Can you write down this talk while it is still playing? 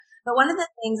But one of the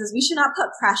things is we should not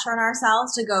put pressure on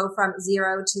ourselves to go from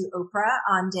zero to Oprah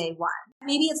on day one.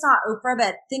 Maybe it's not Oprah,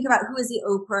 but think about who is the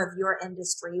Oprah of your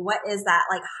industry. What is that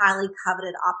like highly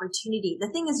coveted opportunity? The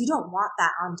thing is, you don't want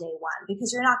that on day one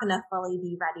because you're not going to fully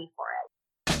be ready for it.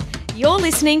 You're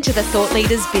listening to the Thought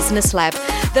Leaders Business Lab,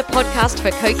 the podcast for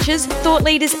coaches, thought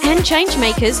leaders, and change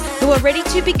makers who are ready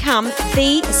to become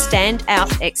the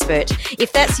standout expert.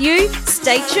 If that's you,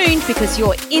 stay tuned because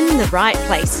you're in the right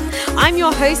place. I'm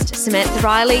your host, Samantha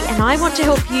Riley, and I want to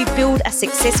help you build a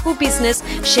successful business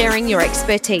sharing your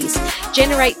expertise.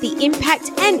 Generate the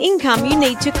impact and income you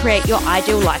need to create your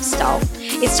ideal lifestyle.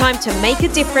 It's time to make a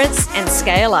difference and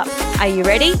scale up. Are you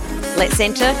ready? Let's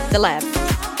enter the lab.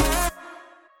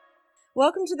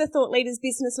 Welcome to the Thought Leaders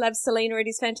Business Lab, Selena. It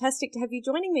is fantastic to have you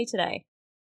joining me today.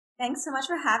 Thanks so much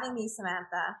for having me,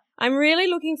 Samantha. I'm really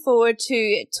looking forward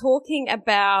to talking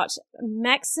about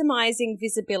maximizing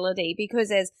visibility because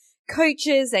as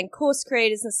coaches and course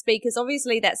creators and speakers,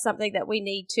 obviously that's something that we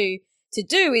need to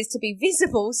do is to be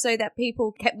visible so that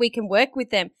we can work with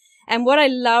them. And what I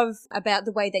love about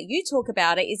the way that you talk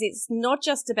about it is it's not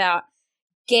just about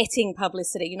getting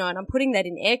publicity, and I'm putting that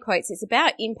in air quotes. It's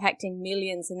about impacting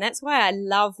millions. And that's why I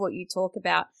love what you talk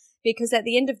about, because at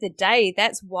the end of the day,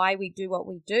 that's why we do what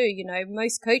we do.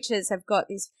 Most coaches have got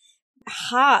this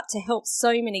heart to help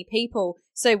so many people.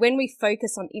 So when we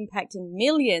focus on impacting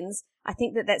millions, I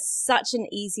think that that's such an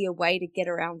easier way to get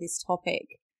around this topic.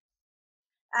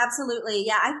 Absolutely.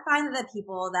 Yeah, I find that the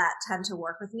people that tend to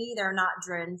work with me, they're not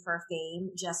driven for fame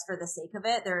just for the sake of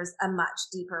it. There's a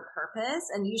much deeper purpose.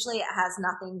 And usually it has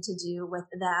nothing to do with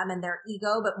them and their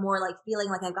ego, but more like feeling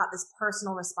like I've got this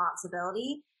personal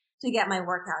responsibility to get my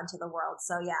work out into the world.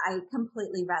 So yeah, I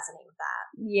completely resonate with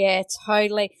that. Yeah,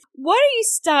 totally. Why don't you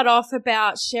start off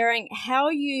about sharing how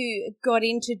you got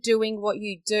into doing what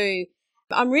you do?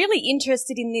 I'm really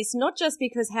interested in this, not just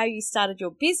because how you started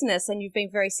your business and you've been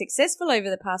very successful over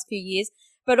the past few years,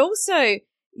 but also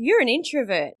you're an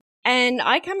introvert. And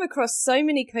I come across so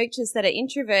many coaches that are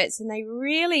introverts and they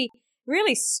really,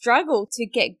 really struggle to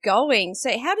get going.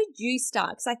 So how did you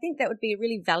start? Because I think that would be a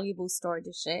really valuable story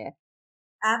to share.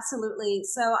 Absolutely.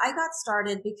 So I got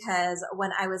started because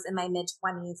when I was in my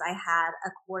mid-20s, I had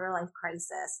a quarter life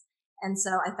crisis. And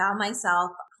so I found myself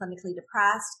clinically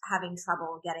depressed, having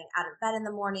trouble getting out of bed in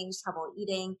the mornings, trouble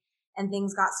eating, and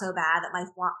things got so bad that my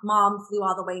mom flew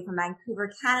all the way from Vancouver,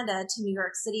 Canada to New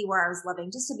York City where I was living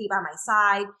just to be by my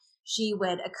side. She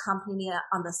would accompany me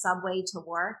on the subway to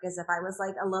work as if I was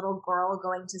like a little girl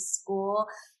going to school.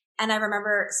 And I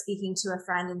remember speaking to a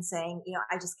friend and saying,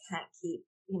 I just can't keep,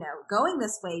 going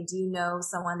this way. Do you know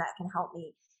someone that can help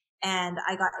me? And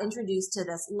I got introduced to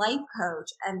this life coach.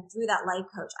 And through that life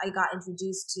coach, I got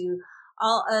introduced to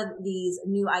all of these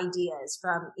new ideas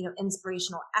from,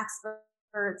 inspirational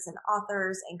experts and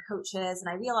authors and coaches. And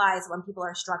I realized when people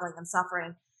are struggling and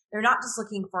suffering, they're not just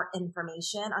looking for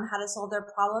information on how to solve their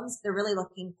problems. They're really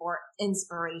looking for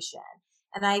inspiration.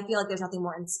 And I feel like there's nothing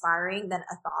more inspiring than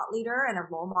a thought leader and a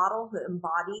role model who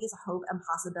embodies hope and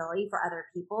possibility for other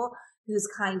people, who's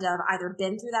kind of either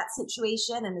been through that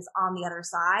situation and is on the other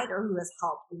side, or who has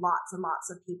helped lots and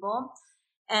lots of people.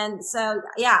 And so,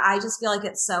 yeah, I just feel like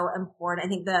it's so important. I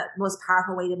think the most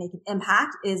powerful way to make an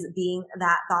impact is being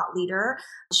that thought leader,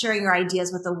 sharing your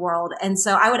ideas with the world. And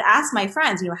so I would ask my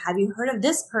friends, have you heard of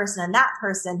this person and that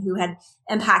person who had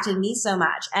impacted me so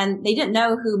much? And they didn't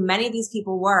know who many of these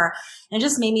people were. And it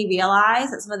just made me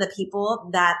realize that some of the people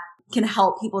that can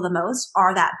help people the most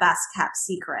are that best kept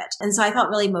secret. And so I felt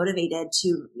really motivated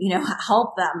to,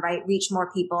 help them, right? Reach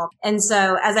more people. And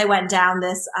so as I went down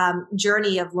this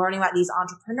journey of learning about these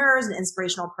entrepreneurs and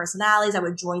inspirational personalities, I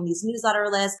would join these newsletter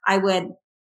lists. I would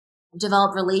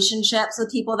develop relationships with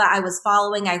people that I was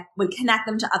following. I would connect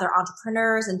them to other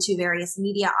entrepreneurs and to various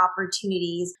media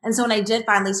opportunities. And so when I did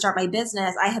finally start my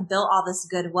business, I had built all this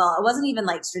goodwill. It wasn't even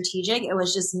like strategic. It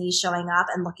was just me showing up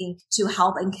and looking to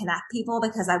help and connect people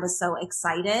because I was so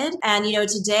excited. And,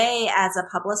 today as a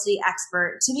publicity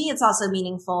expert, to me, it's also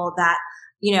meaningful that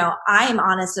I am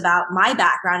honest about my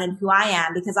background and who I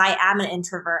am because I am an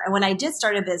introvert. And when I did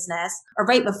start a business, or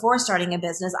right before starting a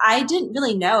business, I didn't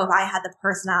really know if I had the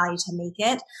personality to make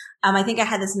it. I think I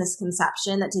had this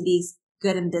misconception that to be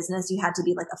good in business, you had to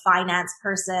be like a finance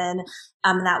person.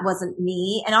 And that wasn't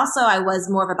me. And also I was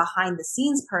more of a behind the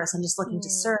scenes person, just looking to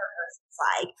serve,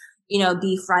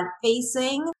 be front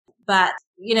facing. But,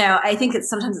 I think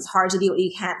sometimes it's hard to be what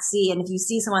you can't see. And if you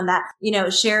see someone that,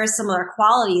 shares similar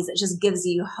qualities, it just gives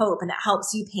you hope and it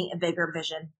helps you paint a bigger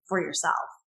vision for yourself.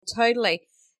 Totally.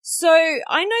 So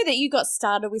I know that you got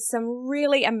started with some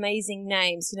really amazing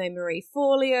names, Marie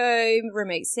Forleo,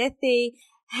 Ramit Sethi.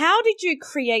 How did you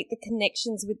create the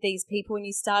connections with these people when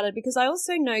you started? Because I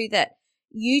also know that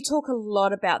you talk a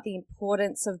lot about the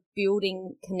importance of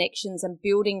building connections and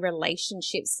building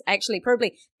relationships, actually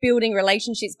probably building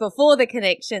relationships before the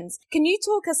connections. Can you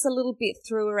talk us a little bit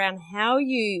through around how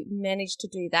you managed to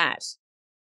do that?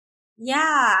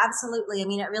 Yeah, absolutely. I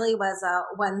mean, it really was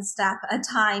a one step a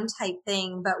time type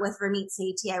thing. But with Ramit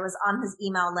Sethi, I was on his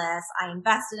email list. I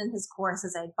invested in his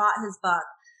courses. I bought his book.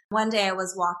 One day I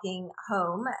was walking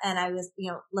home and I was,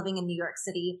 living in New York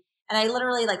City, and I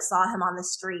literally like saw him on the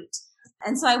street.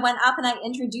 And so I went up and I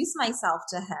introduced myself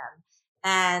to him,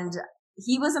 and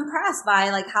he was impressed by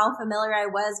like how familiar I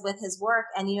was with his work.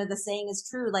 And, the saying is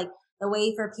true, like the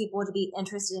way for people to be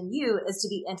interested in you is to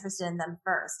be interested in them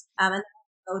first. And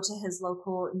go to his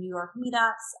local New York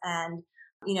meetups and,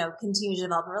 continue to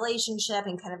develop a relationship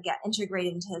and kind of get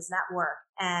integrated into his network.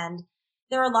 And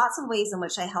there are lots of ways in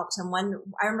which I helped him.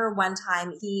 I remember one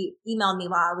time he emailed me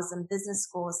while I was in business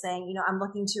school saying, I'm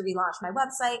looking to relaunch my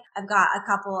website. I've got a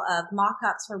couple of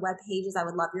mock-ups for web pages. I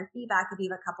would love your feedback if you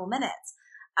have a couple minutes.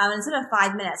 Instead of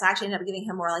 5 minutes, I actually ended up giving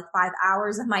him more like 5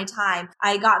 hours of my time.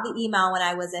 I got the email when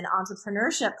I was in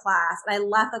entrepreneurship class, and I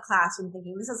left the classroom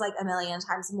thinking this is like a million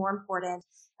times more important.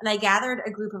 And I gathered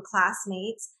a group of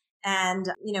classmates, and,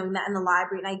 we met in the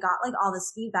library, and I got like all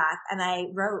this feedback, and I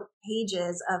wrote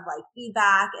pages of like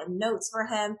feedback and notes for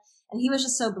him. And he was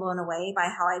just so blown away by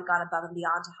how I'd gone above and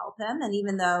beyond to help him. And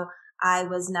even though I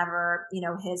was never,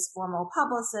 his formal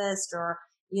publicist or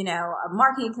a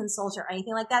marketing consultant or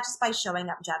anything like that, just by showing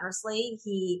up generously,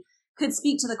 he could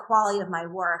speak to the quality of my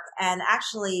work. And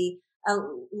actually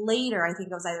later, I think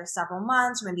it was either several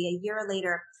months or maybe a year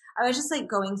later, I was just like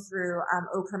going through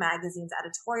Oprah Magazine's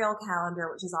editorial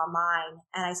calendar, which is online.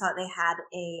 And I saw that they had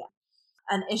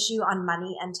an issue on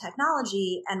money and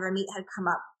technology, and Ramit had come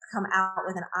out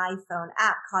with an iPhone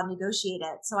app called Negotiate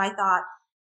It. So I thought,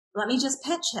 let me just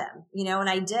pitch him, and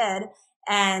I did.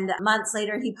 And months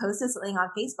later, he posted something on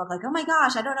Facebook like, oh my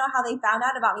gosh, I don't know how they found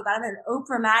out about me, but I'm in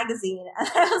Oprah Magazine. And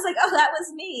I was like, oh, that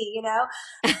was me,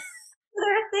 There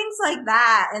are things like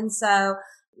that. And so,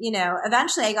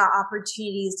 eventually I got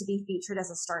opportunities to be featured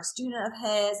as a star student of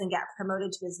his and get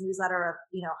promoted to his newsletter of,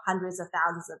 hundreds of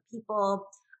thousands of people.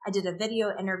 I did a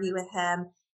video interview with him.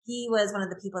 He was one of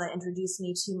the people that introduced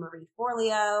me to Marie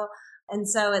Forleo. And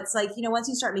so it's like, once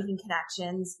you start making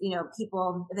connections,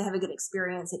 people, if they have a good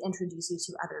experience, they introduce you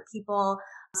to other people.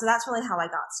 So that's really how I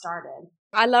got started.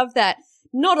 I love that.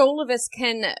 Not all of us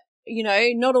can,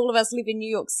 not all of us live in New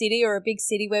York City or a big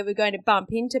city where we're going to bump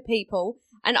into people.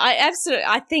 And I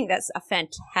think that's a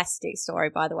fantastic story,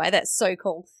 by the way. That's so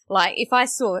cool. Like if I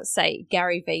saw, say,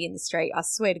 Gary Vee in the street, I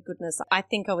swear to goodness, I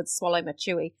think I would swallow my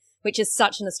chewy, which is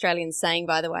such an Australian saying,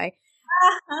 by the way.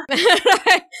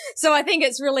 So I think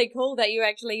it's really cool that you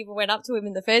actually even went up to him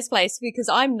in the first place, because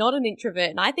I'm not an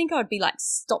introvert and I think I would be like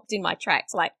stopped in my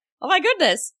tracks, like, oh my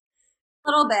goodness. A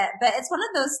little bit, but it's one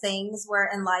of those things where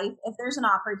in life, if there's an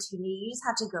opportunity, you just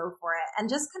have to go for it. And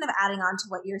just kind of adding on to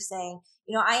what you're saying,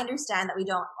 I understand that we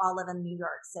don't all live in New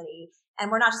York City, and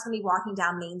we're not just going to be walking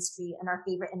down Main Street and our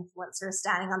favorite influencer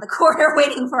standing on the corner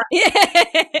waiting for us. Yeah.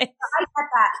 I get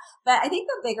that. But I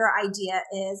think the bigger idea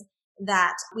is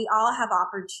that we all have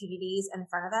opportunities in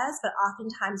front of us, but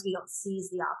oftentimes we don't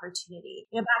seize the opportunity.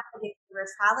 Back when we were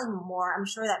traveling more, I'm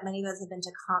sure that many of us have been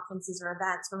to conferences or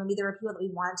events where maybe there were people that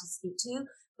we wanted to speak to.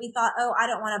 We thought, oh, I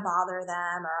don't want to bother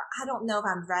them, or I don't know if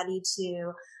I'm ready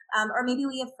to. Or maybe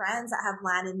we have friends that have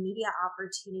landed media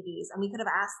opportunities, and we could have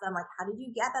asked them, like, how did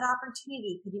you get that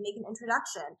opportunity? Could you make an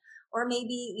introduction? Or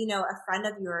maybe, a friend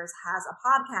of yours has a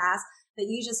podcast that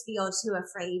you just feel too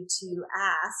afraid to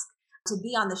ask to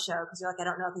be on the show because you're like, I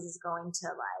don't know if this is going to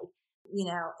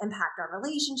impact our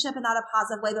relationship in not a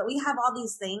positive way. But we have all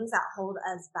these things that hold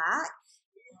us back.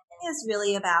 It's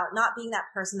really about not being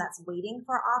that person that's waiting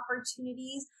for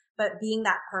opportunities, but being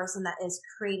that person that is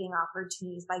creating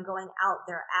opportunities by going out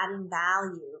there, adding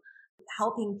value,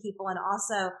 helping people, and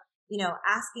also,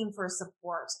 asking for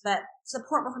support, but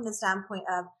support more from the standpoint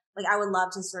of like, I would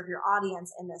love to serve your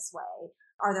audience in this way.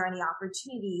 Are there any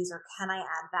opportunities, or can I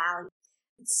add value?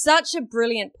 Such a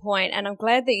brilliant point, and I'm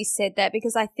glad that you said that,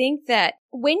 because I think that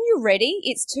when you're ready,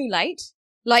 it's too late.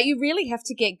 Like, you really have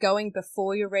to get going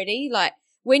before you're ready. Like,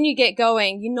 when you get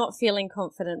going, you're not feeling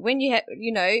confident. When you have,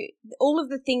 all of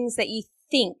the things that you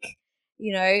think,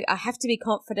 I have to be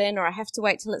confident, or I have to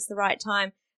wait till it's the right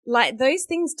time. Like, those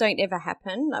things don't ever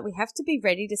happen. Like, we have to be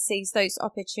ready to seize those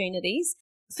opportunities.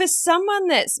 For someone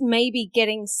that's maybe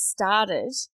getting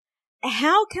started,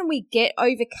 how can we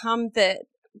overcome the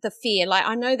fear? Like,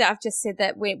 I know that I've just said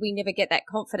that we never get that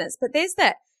confidence, but there's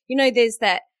that,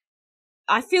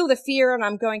 I feel the fear and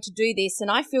I'm going to do this,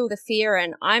 and I feel the fear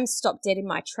and I'm stopped dead in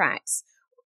my tracks.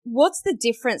 What's the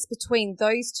difference between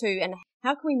those two, and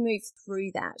how can we move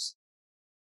through that?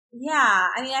 Yeah,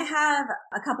 I mean, I have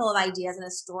a couple of ideas and a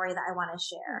story that I want to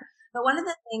share. But one of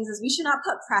the things is we should not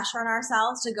put pressure on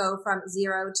ourselves to go from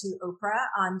zero to Oprah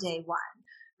on day one,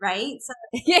 right? So,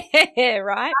 Yeah,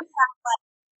 right.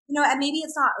 and maybe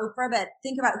it's not Oprah, but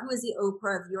think about who is the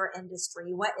Oprah of your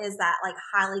industry. What is that like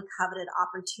highly coveted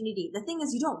opportunity? The thing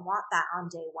is, you don't want that on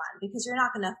day one because you're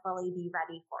not going to fully be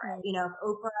ready for it. If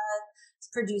Oprah's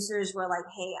producers were like,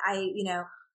 hey, I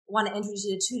want to introduce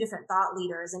you to two different thought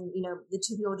leaders and, the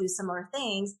two people do similar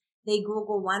things. They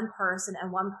Google one person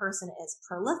and one person is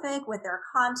prolific with their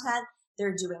content.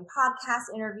 They're doing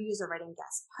podcast interviews or writing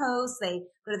guest posts. They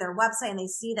go to their website and they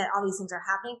see that all these things are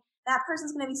happening. That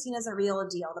person's going to be seen as a real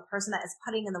deal. The person that is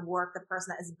putting in the work, the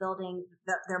person that is building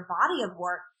their body of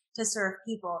work to serve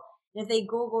people. And if they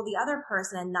Google the other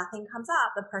person and nothing comes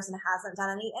up, the person hasn't done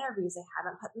any interviews. They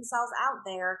haven't put themselves out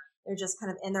there. They're just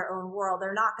kind of in their own world.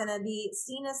 They're not going to be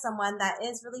seen as someone that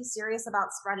is really serious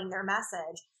about spreading their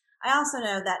message. I also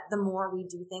know that the more we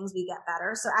do things, we get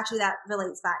better. So actually that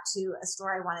relates back to a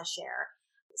story I want to share.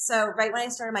 So right when I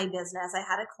started my business, I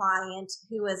had a client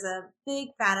who was a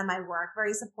big fan of my work,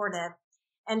 very supportive.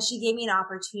 And she gave me an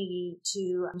opportunity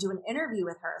to do an interview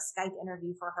with her, a Skype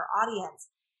interview for her audience.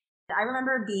 I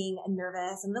remember being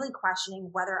nervous and really questioning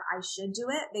whether I should do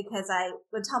it because I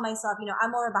would tell myself,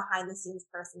 I'm more a behind the scenes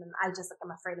person and I'm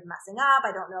afraid of messing up.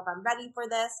 I don't know if I'm ready for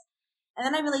this. And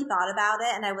then I really thought about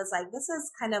it and I was like, this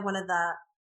is kind of one of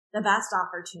the best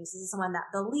opportunities. This is someone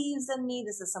that believes in me.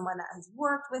 This is someone that has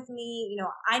worked with me.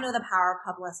 I know the power of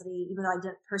publicity, even though I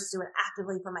didn't pursue it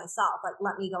actively for myself. Like,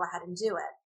 let me go ahead and do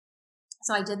it.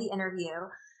 So I did the interview.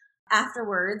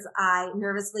 Afterwards, I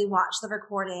nervously watched the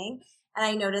recording and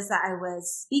I noticed that I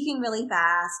was speaking really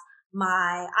fast.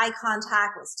 My eye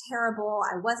contact was terrible.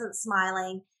 I wasn't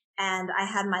smiling. And I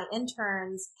had my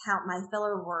interns count my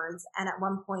filler words. And at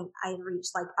one point I had reached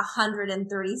like 137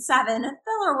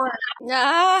 filler words.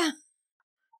 Ah.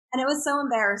 And it was so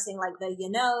embarrassing, like the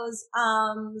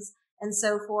and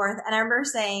so forth. And I remember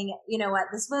saying, you know what,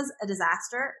 this was a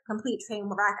disaster, complete train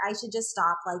wreck. I should just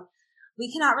stop. Like,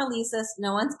 we cannot release this.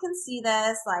 No one can see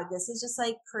this. Like, this is just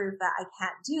like proof that I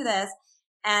can't do this.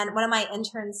 And one of my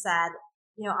interns said,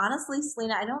 honestly,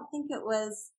 Selena, I don't think it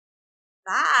was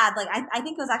bad. Like, I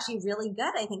think it was actually really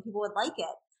good. I think people would like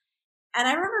it. And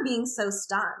I remember being so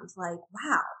stunned, like,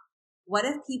 wow, what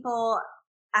if people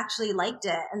actually liked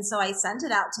it? And so I sent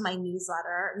it out to my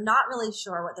newsletter, not really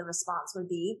sure what the response would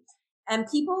be. And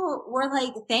people were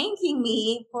like thanking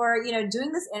me for,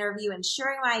 doing this interview and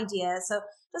sharing my ideas. So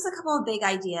just a couple of big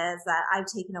ideas that I've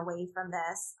taken away from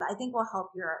this that I think will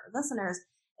help your listeners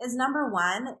is number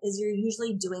one is you're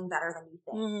usually doing better than you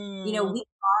think. We are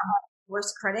our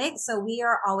worst critic. So we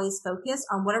are always focused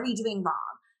on what are we doing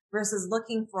wrong versus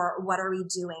looking for what are we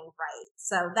doing right.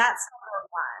 So that's number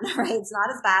one, right? It's not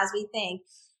as bad as we think.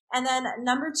 And then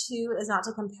number two is not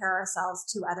to compare ourselves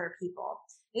to other people.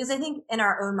 Because I think in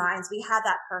our own minds, we have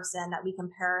that person that we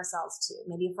compare ourselves to.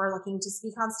 Maybe if we're looking to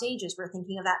speak on stages, we're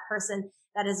thinking of that person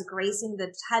that is gracing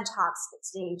the TED Talks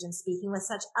stage and speaking with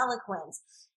such eloquence.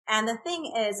 And the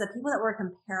thing is, the people that we're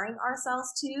comparing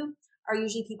ourselves to are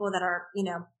usually people that are,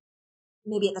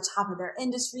 maybe at the top of their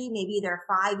industry. Maybe they're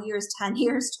 5 years, 10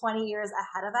 years, 20 years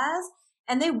ahead of us.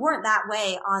 And they weren't that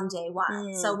way on day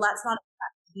one. So let's not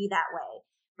be that way.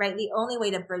 Right? The only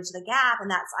way to bridge the gap, and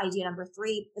that's idea number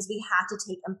 3, is we have to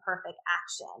take imperfect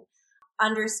action.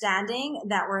 Understanding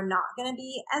that we're not going to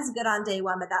be as good on day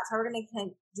one, but that's how we're going to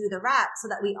do the reps so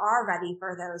that we are ready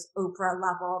for those Oprah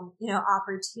level,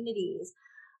 opportunities.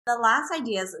 The last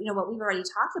idea is, what we've already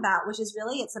talked about, which is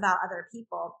really, it's about other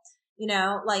people.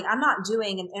 Like I'm not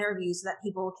doing an interview so that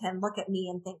people can look at me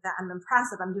and think that I'm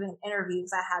impressive. I'm doing an interview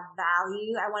because I have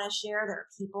value I want to share. There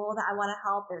are people that I want to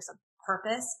help. There's a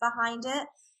purpose behind it.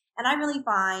 And I really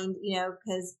find,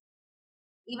 because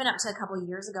even up to a couple of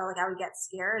years ago, like I would get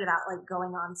scared about like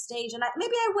going on stage, and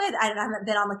maybe I would. I haven't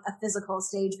been on like a physical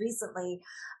stage recently.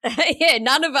 Yeah,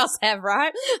 none of us have,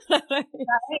 right? Right?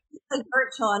 It's like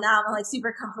virtual, and now I'm like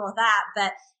super comfortable with that.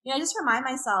 But I just remind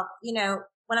myself,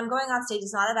 when I'm going on stage,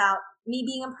 it's not about me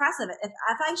being impressive. If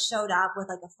I showed up with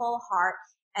like a full heart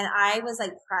and I was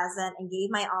like present and gave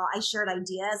my all, I shared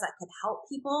ideas that could help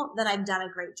people, then I've done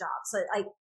a great job. So I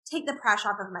take the pressure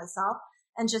off of myself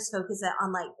and just focus it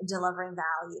on like delivering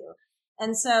value.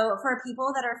 And so for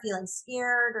people that are feeling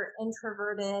scared or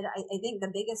introverted, I think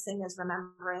the biggest thing is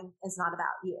remembering it's not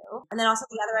about you. And then also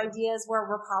the other ideas where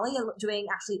we're probably doing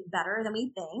actually better than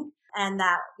we think. And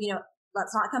that,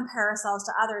 let's not compare ourselves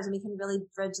to others, and we can really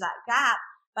bridge that gap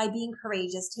by being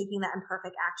courageous, taking that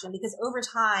imperfect action. Because over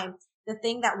time, the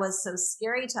thing that was so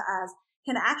scary to us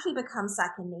can actually become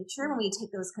second nature when we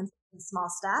take those consistent small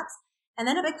steps. And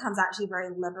then it becomes actually very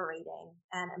liberating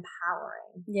and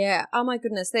empowering. Yeah. Oh my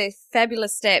goodness. They're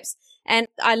fabulous steps. And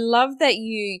I love that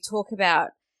you talk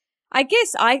about, I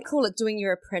guess I call it doing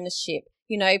your apprenticeship.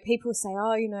 You know, people say,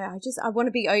 oh, you know, I want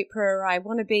to be Oprah, or I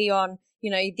want to be on,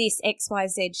 you know, this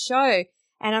XYZ show.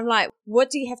 And I'm like, what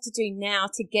do you have to do now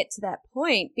to get to that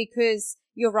point? Because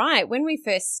you're right. When we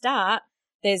first start,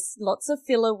 there's lots of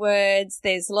filler words.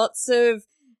 There's lots of,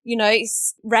 you know,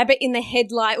 rabbit in the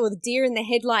headlight or the deer in the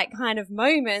headlight kind of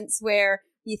moments where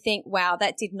you think, wow,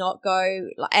 that did not go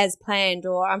as planned,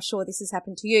 or I'm sure this has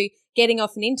happened to you, getting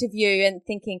off an interview and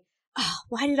thinking, oh,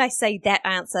 why did I say that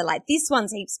answer? Like, this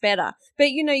one's heaps better.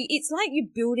 But, you know, it's like you're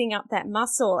building up that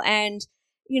muscle, and,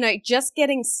 you know, just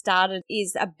getting started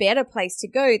is a better place to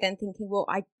go than thinking, well,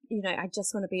 I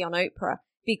just want to be on Oprah.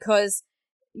 Because,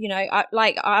 you know,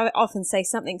 I often say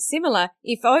something similar.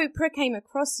 If Oprah came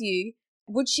across you,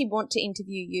 would she want to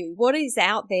interview you? What is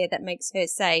out there that makes her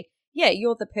say, yeah,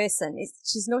 you're the person?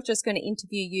 She's not just going to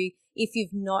interview you if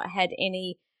you've not had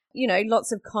any, you know,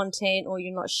 lots of content, or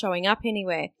you're not showing up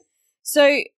anywhere.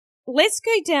 So let's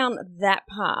go down that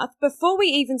path. Before we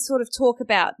even sort of talk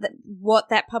about what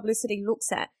that publicity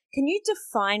looks at, can you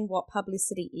define what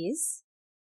publicity is?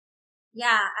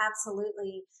 Yeah,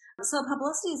 absolutely. So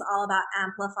publicity is all about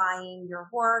amplifying your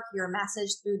work, your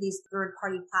message through these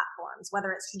third-party platforms,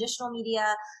 whether it's traditional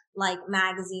media like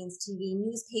magazines, TV,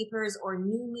 newspapers, or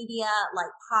new media like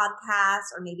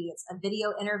podcasts, or maybe it's a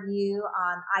video interview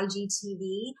on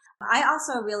IGTV. I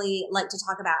also really like to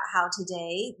talk about how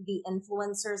today the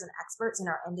influencers and experts in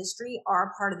our industry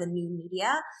are part of the new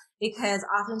media, because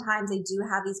oftentimes they do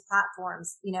have these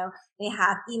platforms, you know, they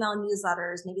have email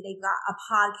newsletters, maybe they've got a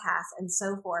podcast and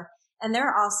so forth. And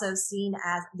they're also seen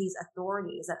as these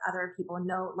authorities that other people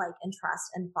know, like, and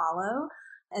trust and follow.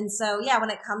 And so, yeah,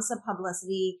 when it comes to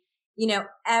publicity, you know,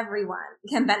 everyone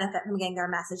can benefit from getting their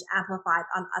message amplified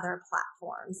on other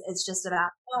platforms. It's just about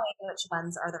knowing which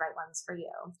ones are the right ones for you.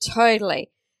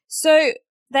 Totally. So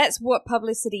that's what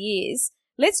publicity is.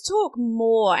 Let's talk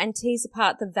more and tease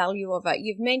apart the value of it.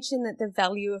 You've mentioned that the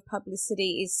value of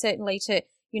publicity is certainly to,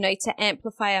 you know, to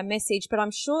amplify our message, but I'm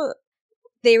sure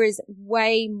there is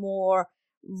way more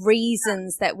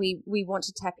reasons that we want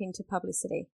to tap into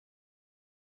publicity.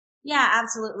 Yeah,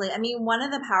 absolutely. I mean, one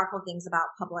of the powerful things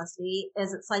about publicity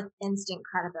is it's like instant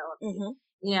credibility. Mm-hmm.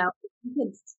 You know, you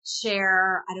could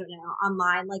share, I don't know,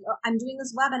 online, like, oh, I'm doing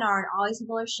this webinar and all these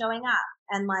people are showing up.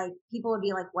 And like, people would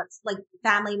be like, what's, like,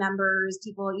 family members,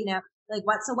 people, you know, like,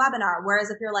 what's a webinar? Whereas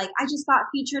if you're like, I just got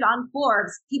featured on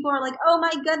Forbes, people are like, oh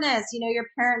my goodness, you know, your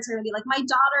parents are going to be like, my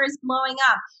daughter is blowing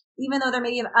up, even though there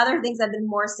may be other things that have been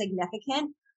more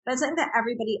significant. But it's something that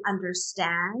everybody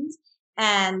understands.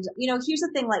 And, you know, here's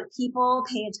the thing, like, people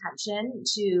pay attention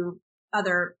to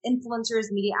other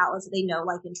influencers, media outlets that they know,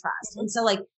 like, and trust. And so,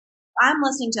 like, I'm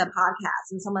listening to a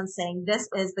podcast and someone's saying, this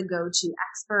is the go-to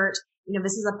expert, you know,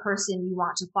 this is a person you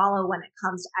want to follow when it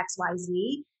comes to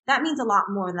XYZ. That means a lot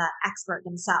more than that expert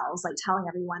themselves, like telling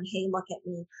everyone, hey, look at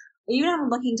me. Even if I'm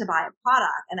looking to buy a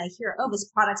product and I hear, oh, this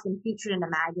product's been featured in a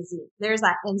magazine, there's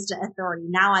that instant authority.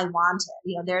 Now I want it.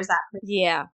 You know, there's that.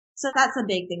 Yeah. So that's a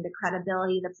big thing, the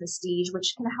credibility, the prestige,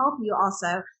 which can help you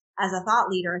also as a thought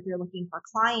leader, if you're looking for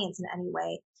clients in any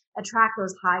way, attract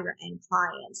those higher end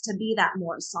clients, to be that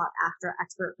more sought after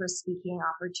expert for speaking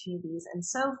opportunities and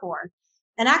so forth.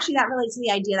 And actually that relates to the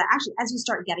idea that actually as you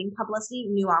start getting publicity,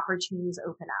 new opportunities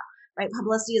open up, right?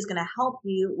 Publicity is going to help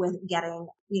you with getting,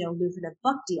 you know, lucrative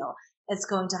book deal. It's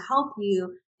going to help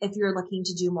you if you're looking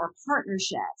to do more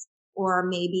partnerships, or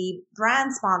maybe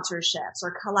brand sponsorships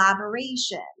or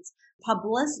collaborations.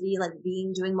 Publicity, like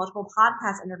doing multiple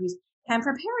podcast interviews, can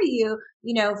prepare you,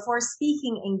 you know, for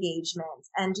speaking engagements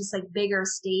and just like bigger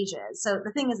stages. So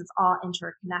the thing is, it's all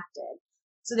interconnected.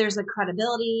 So there's the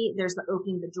credibility, there's the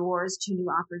opening the doors to new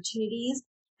opportunities,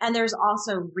 and there's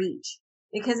also reach.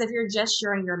 Because if you're just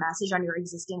sharing your message on your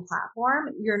existing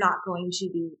platform, you're not going to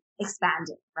be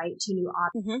expanding, right, to new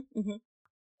audience. Mm-hmm, mm-hmm.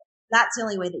 That's the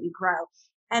only way that you grow.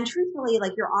 And truthfully,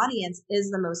 like, your audience is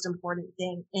the most important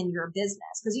thing in your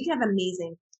business, because you can have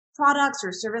amazing products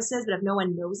or services, but if no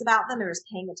one knows about them or is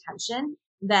paying attention,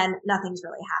 then nothing's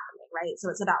really happening, right? So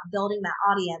it's about building that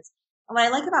audience. And what I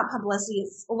like about publicity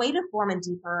is a way to form a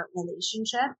deeper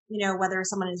relationship, you know, whether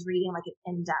someone is reading like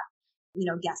an in-depth, you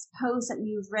know, guest post that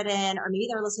you've written, or maybe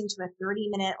they're listening to a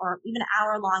 30-minute or even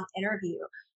hour-long interview.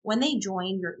 When they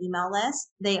join your email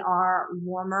list, they are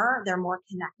warmer, they're more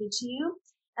connected to you.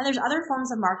 And there's other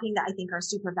forms of marketing that I think are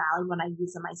super valid when I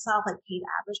use them myself, like paid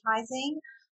advertising.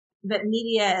 but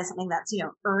media is something that's,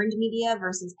 earned media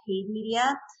versus paid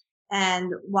media.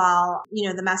 And while,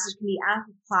 the message can be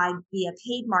amplified via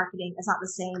paid marketing, it's not the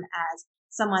same as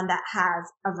someone that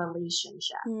has a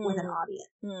relationship with an audience.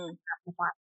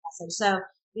 Amplifying the message. So,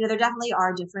 there definitely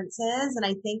are differences. And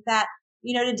I think that,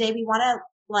 today we want to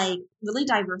really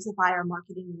diversify our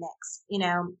marketing mix.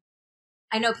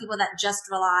 I know people that just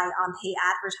rely on paid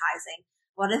advertising.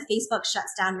 What if Facebook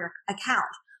shuts down your account?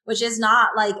 Which is not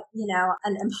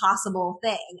an impossible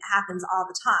thing. It happens all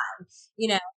the time,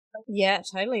 Yeah, it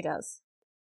totally does.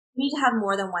 You need to have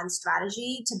more than one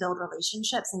strategy to build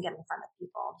relationships and get in front of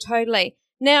people. Totally.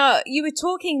 Now, you were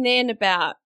talking then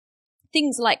about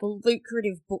things like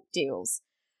lucrative book deals.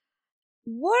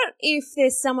 What if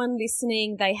there's someone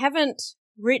listening, they haven't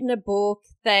written a book,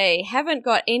 they haven't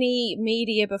got any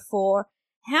media before,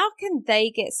 how can they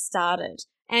get started?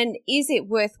 And is it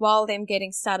worthwhile them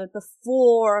getting started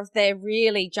before they're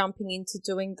really jumping into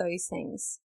doing those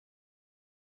things?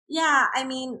 Yeah, I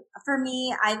mean, for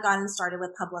me, I've gotten started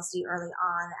with publicity early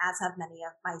on, as have many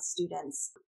of my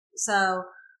students. So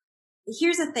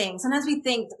here's the thing. Sometimes we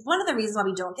think one of the reasons why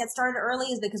we don't get started early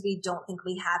is because we don't think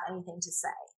we have anything to say.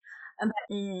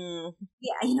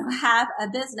 Have a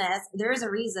business. There is a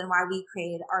reason why we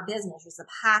created our business. There's a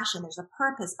passion. There's a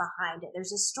purpose behind it.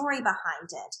 There's a story behind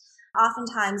it.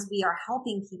 Oftentimes we are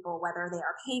helping people, whether they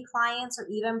are paid clients or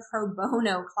even pro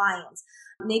bono clients.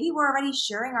 Maybe we're already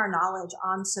sharing our knowledge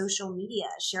on social media,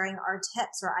 sharing our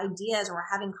tips or ideas, or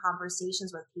having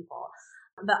conversations with people.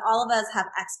 But all of us have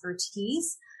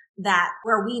expertise that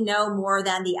where we know more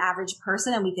than the average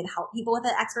person, and we can help people with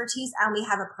that expertise, and we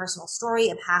have a personal story,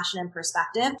 a passion, and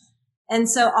perspective. And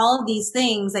so all of these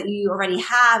things that you already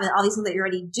have and all these things that you're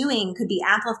already doing could be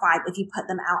amplified if you put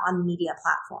them out on media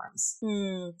platforms.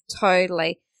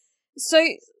 Totally. So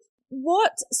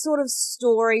what sort of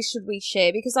story should we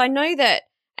share? Because I know that,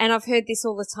 and I've heard this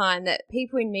all the time, that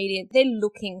people in media, they're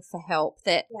looking for help,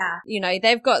 that,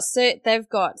 they've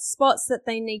got spots that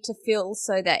they need to fill,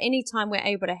 so that anytime we're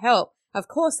able to help, of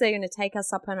course, they're going to take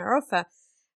us up on our offer.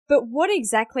 But what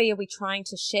exactly are we trying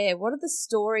to share? What are the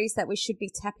stories that we should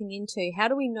be tapping into? How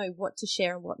do we know what to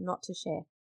share and what not to share?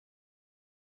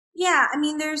 Yeah, I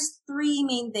mean, there's three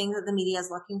main things that the media is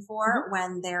looking for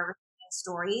when they're receiving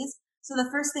stories. So the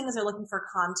first thing is they're looking for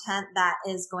content that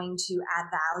is going to add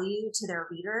value to their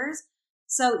readers.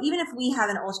 So even if we have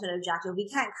an ultimate objective, we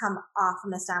can't come off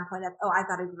from the standpoint of, I've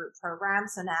got a group program,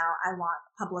 so now I want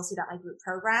publicity about my group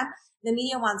program. The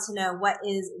media wants to know what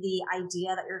is the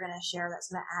idea that you're going to share that's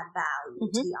going to add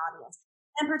value to the audience.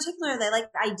 And particularly, they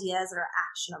like ideas that are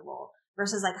actionable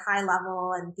versus like high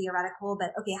level and theoretical.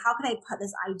 But okay, how can I put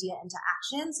this idea into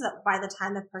action so that by the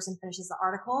time the person finishes the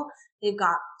article, they've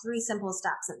got 3 simple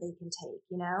steps that they can take,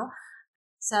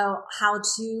 So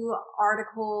how-to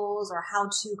articles or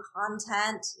how-to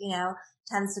content,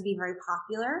 tends to be very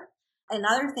popular.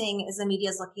 Another thing is the media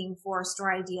is looking for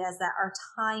story ideas that are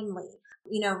timely.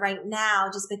 Right now,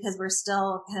 just because we're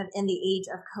still kind of in the age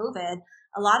of COVID,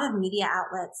 a lot of media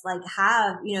outlets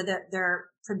have, their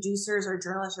producers or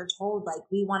journalists are told,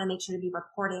 we want to make sure to be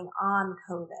reporting on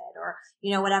COVID or,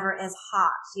 whatever is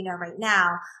hot, right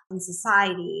now in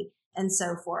society and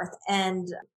so forth. And,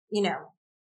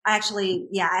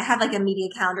 I have a media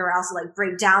calendar where I also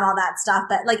break down all that stuff.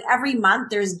 But every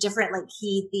month there's different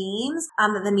key themes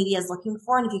that the media is looking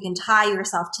for. And if you can tie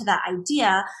yourself to that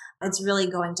idea, it's really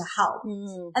going to help.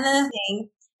 Another thing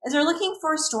is they're looking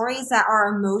for stories that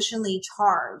are emotionally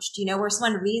charged, where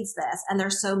someone reads this and they're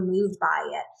so moved by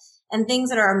it. And things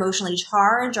that are emotionally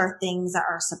charged are things that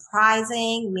are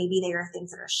surprising. Maybe they are things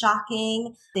that are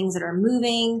shocking, things that are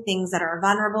moving, things that are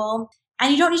vulnerable.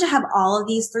 And you don't need to have all of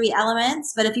these 3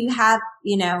 elements, but if you have,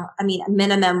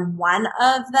 minimum one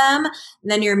of them,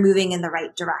 then you're moving in the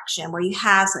right direction where you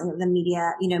have something that the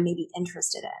media, may be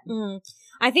interested in.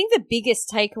 I think the biggest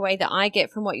takeaway that I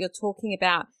get from what you're talking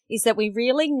about is that we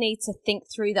really need to think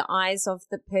through the eyes of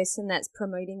the person that's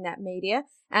promoting that media.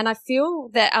 And I feel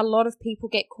that a lot of people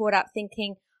get caught up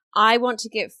thinking, I want to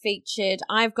get featured.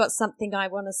 I've got something I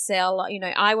want to sell.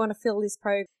 I want to fill this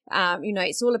program.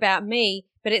 It's all about me,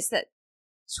 but it's that,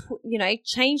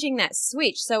 changing that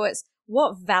switch. So it's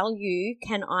what value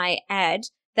can I add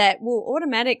that will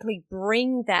automatically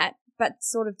bring that, but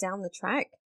sort of down the track.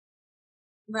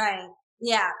 Right.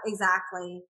 Yeah,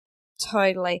 exactly.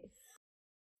 Totally.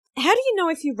 How do you know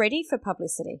if you're ready for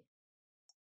publicity?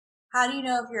 How do you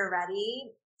know if you're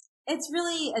ready? It's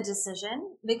really a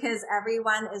decision because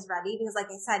everyone is ready. Because like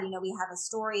I said, we have a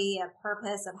story, a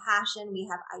purpose, a passion, we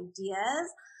have ideas.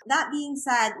 That being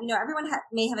said, everyone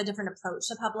may have a different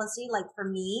approach to publicity. Like for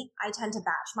me, I tend to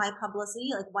batch my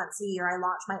publicity. Like once a year, I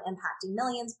launch my Impacting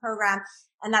Millions program.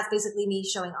 And that's basically me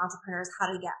showing entrepreneurs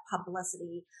how to get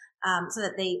publicity, so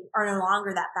that they are no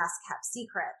longer that best kept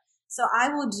secret. So I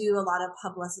will do a lot of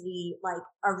publicity like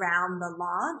around the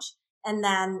launch. And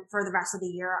then for the rest of the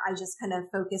year, I just kind of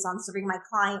focus on serving my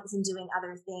clients and doing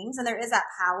other things. And there is that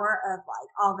power of like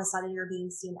all of a sudden you're being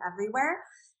seen everywhere.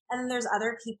 And then there's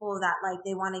other people that like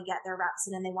they want to get their reps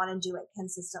in and they want to do it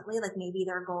consistently. Like maybe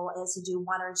their goal is to do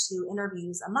 1 or 2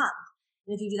 interviews a month.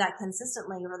 And if you do that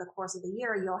consistently over the course of the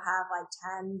year, you'll have like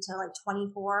 10 to like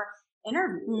 24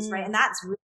 interviews, right? And that's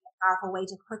really a powerful way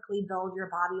to quickly build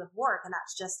your body of work. And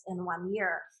that's just in 1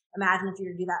 year. Imagine if you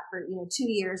were to do that for, 2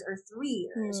 years or 3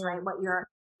 years, right? What your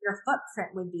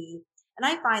footprint would be. And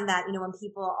I find that, when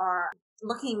people are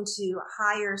looking to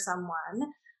hire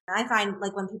someone, and I find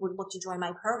like when people look to join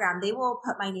my program, they will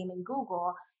put my name in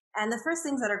Google. And the first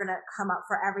things that are going to come up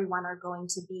for everyone are going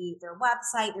to be their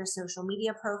website, their social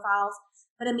media profiles.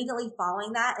 But immediately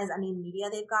following that is any media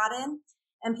they've gotten.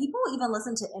 And people even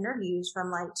listen to interviews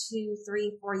from like 2,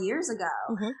 3, 4 years ago.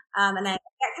 And I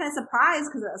get kind of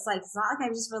surprised because it's not like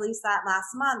I just released that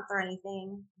last month or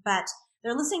anything, but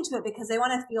they're listening to it because they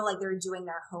want to feel like they're doing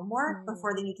their homework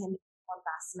before they can make an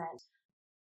investment.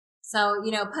 So,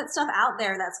 put stuff out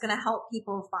there that's going to help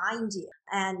people find you.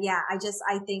 And yeah, I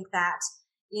think that,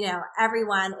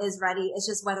 everyone is ready. It's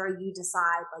just whether you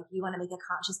decide like you want to make a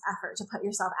conscious effort to put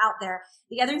yourself out there.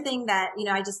 The other thing that,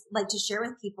 I just like to share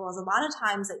with people is a lot of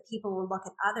times that people will look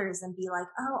at others and be like,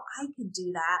 oh, I could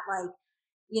do that. Like,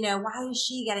 why is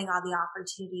she getting all the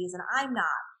opportunities and I'm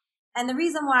not? And the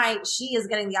reason why she is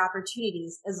getting the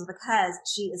opportunities is because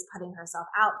she is putting herself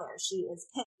out there. She is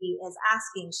picky, is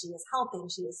asking, she is helping,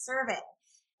 she is serving.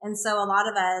 And so a lot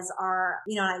of us are,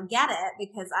 and I get it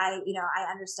because I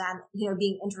understand,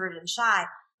 being introverted and shy,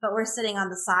 but we're sitting on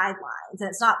the sidelines. And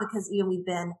it's not because, we've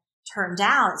been turned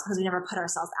down. It's because we never put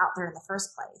ourselves out there in the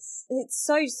first place. It's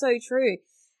so, so true.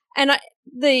 And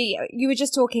you were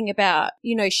just talking about,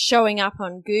 showing up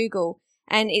on Google,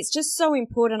 and it's just so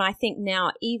important, I think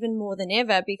now even more than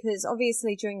ever, because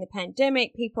obviously during the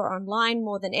pandemic, people are online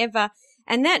more than ever.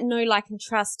 And that know, like, and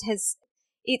trust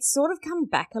it's sort of come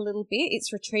back a little bit.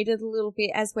 It's retreated a little bit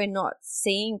as we're not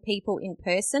seeing people in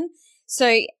person.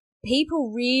 So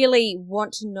people really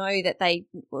want to know that they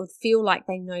feel like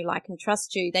they know, like, and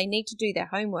trust you. They need to do their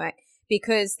homework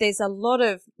because there's a lot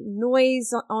of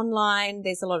noise online.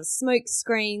 There's a lot of smoke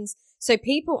screens. So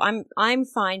people I'm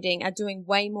finding are doing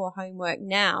way more homework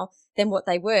now than what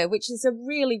they were, which is a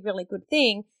really, really good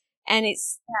thing. And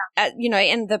it's,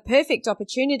 and the perfect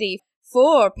opportunity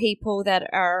for people that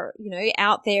are,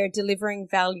 out there delivering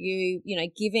value,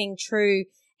 giving true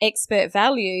expert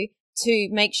value to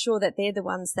make sure that they're the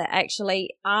ones that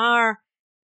actually are,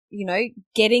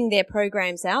 getting their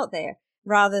programs out there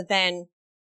rather than,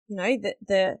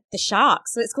 the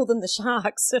sharks. Let's call them the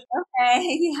sharks.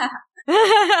 Okay. Yeah.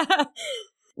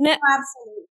 Now,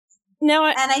 absolutely.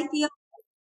 And I feel,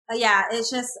 it's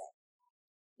just,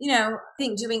 I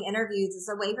think doing interviews is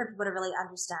a way for people to really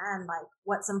understand like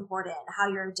what's important, how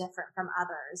you're different from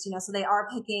others, so they are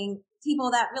picking people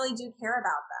that really do care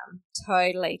about them.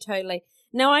 Totally, totally.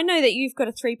 Now I know that you've got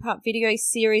a 3-part video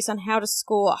series on how to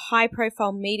score high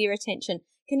profile media attention.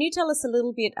 Can you tell us a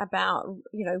little bit about,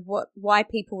 why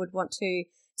people would want to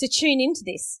tune into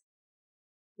this?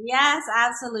 Yes,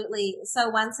 absolutely. So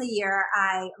once a year,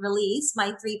 I release my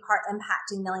 3-part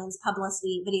Impacting Millions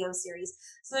publicity video series.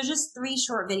 So there's just 3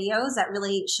 short videos that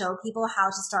really show people how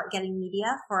to start getting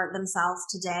media for themselves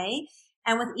today.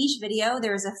 And with each video,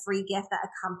 there's a free gift that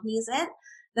accompanies it.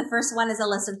 The first one is a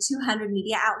list of 200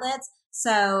 media outlets.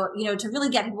 So, to really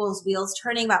get people's wheels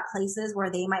turning about places where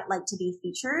they might like to be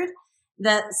featured.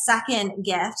 The second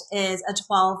gift is a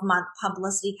 12-month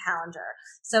publicity calendar.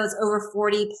 So it's over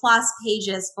 40 plus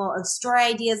pages full of story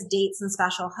ideas, dates, and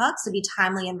special hooks to be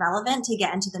timely and relevant to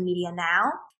get into the media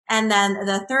now. And then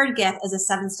the third gift is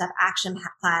a 7-step action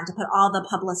plan to put all the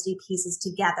publicity pieces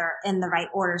together in the right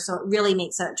order. So it really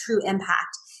makes a true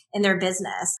impact in their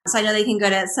business. So I know they can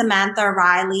go to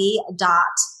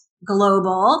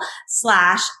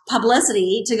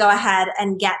SamanthaRiley.global/publicity to go ahead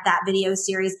and get that video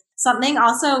series. Something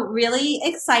also really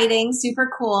exciting, super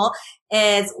cool,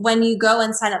 is when you go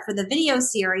and sign up for the video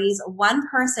series, one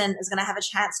person is going to have a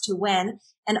chance to win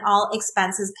an all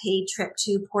expenses paid trip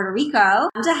to Puerto Rico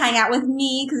to hang out with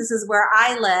me because this is where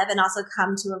I live, and also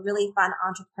come to a really fun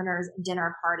entrepreneurs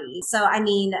dinner party. So,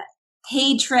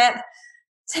 paid trip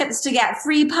tips to get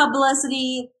free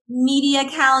publicity, media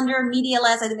calendar, media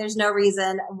list. I think there's no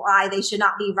reason why they should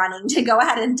not be running to go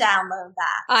ahead and download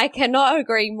that. I cannot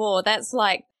agree more. That's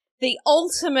like the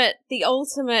ultimate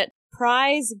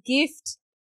prize gift.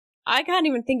 I can't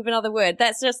even think of another word.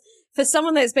 That's just, for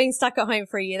someone that's been stuck at home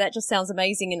for a year, that just sounds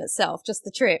amazing in itself, just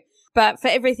the trip. But for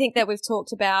everything that we've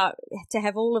talked about, to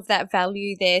have all of that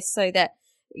value there so that,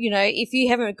 if you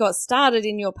haven't got started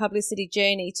in your publicity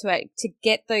journey, to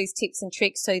get those tips and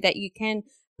tricks so that you can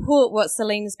put what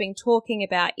Selena's been talking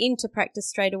about into practice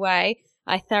straight away,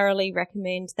 I thoroughly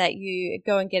recommend that you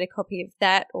go and get a copy of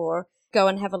that or go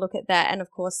and have a look at that. And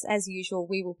of course, as usual,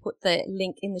 we will put the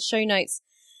link in the show notes.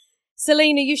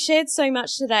 Selena, you shared so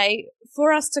much today.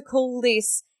 For us to call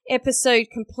this episode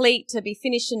complete, to be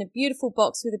finished in a beautiful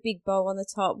box with a big bow on the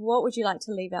top, what would you like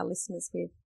to leave our listeners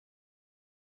with?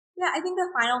 Yeah, I think the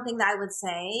final thing that I would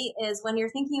say is when you're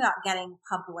thinking about getting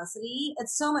publicity,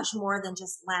 it's so much more than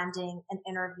just landing an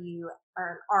interview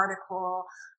or an article.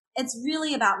 It's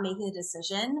really about making a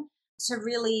decision to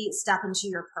really step into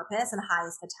your purpose and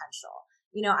highest potential.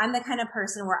 I'm the kind of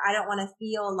person where I don't want to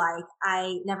feel like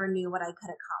I never knew what I could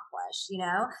accomplish,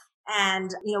 and,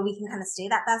 we can kind of stay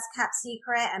that best kept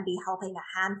secret and be helping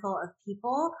a handful of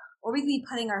people, or we can be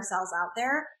putting ourselves out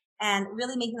there and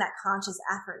really making that conscious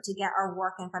effort to get our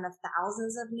work in front of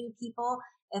thousands of new people,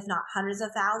 if not hundreds of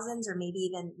thousands, or maybe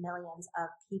even millions of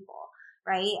people,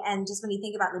 right? And just when you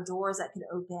think about the doors that could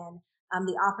open,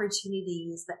 the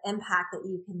opportunities, the impact that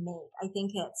you can make, I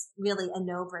think it's really a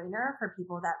no-brainer for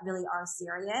people that really are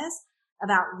serious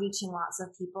about reaching lots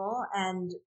of people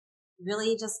and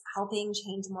really just helping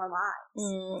change more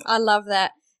lives. I love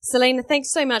that. Selena,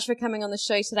 thanks so much for coming on the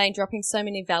show today and dropping so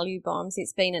many value bombs.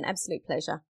 It's been an absolute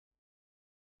pleasure.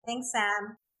 Thanks,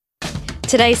 Sam.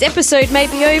 Today's episode may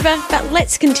be over, but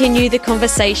let's continue the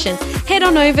conversation. Head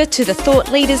on over to the Thought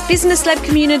Leaders Business Lab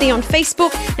community on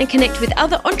Facebook and connect with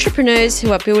other entrepreneurs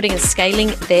who are building and scaling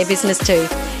their business too.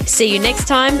 See you next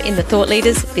time in the Thought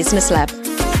Leaders Business Lab.